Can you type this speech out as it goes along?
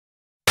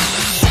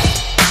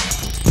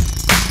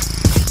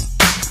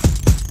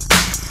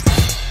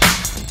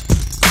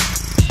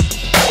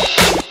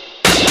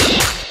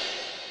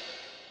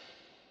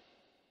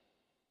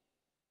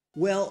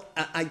Well,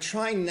 I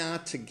try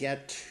not to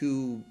get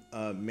too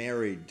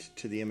married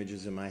to the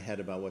images in my head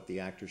about what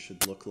the actor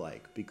should look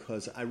like,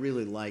 because I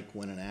really like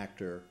when an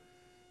actor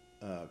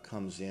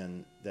comes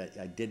in that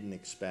I didn't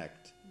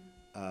expect.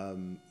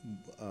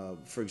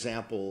 For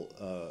example,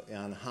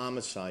 on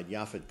Homicide,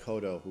 Yaphet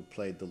Kotto, who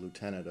played the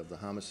lieutenant of the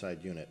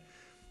Homicide Unit,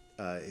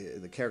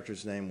 the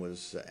character's name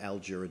was Al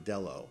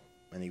Girardello,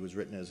 and he was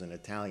written as an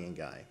Italian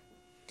guy.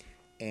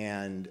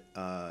 And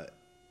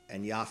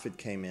Yaphet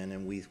came in,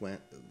 and we went,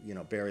 you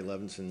know, Barry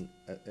Levinson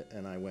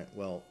and I went,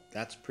 well,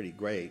 that's pretty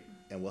great,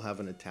 and we'll have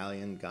an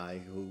Italian guy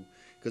who,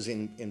 because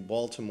in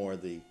Baltimore,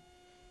 the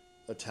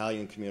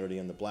Italian community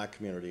and the black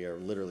community are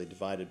literally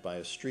divided by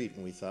a street,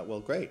 and we thought, well,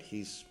 great,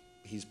 he's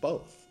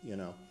both, you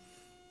know.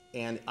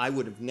 And I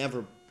would have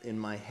never, in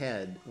my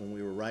head, when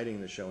we were writing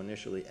the show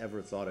initially,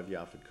 ever thought of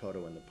Yaphet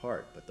Kotto in the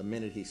part, but the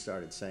minute he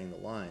started saying the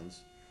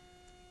lines,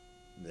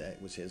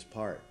 that was his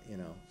part, you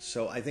know.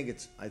 So I think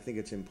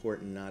it's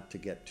important not to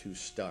get too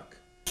stuck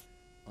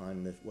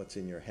on what's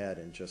in your head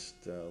and just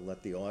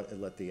let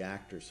the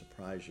actor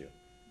surprise you,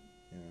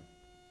 you know.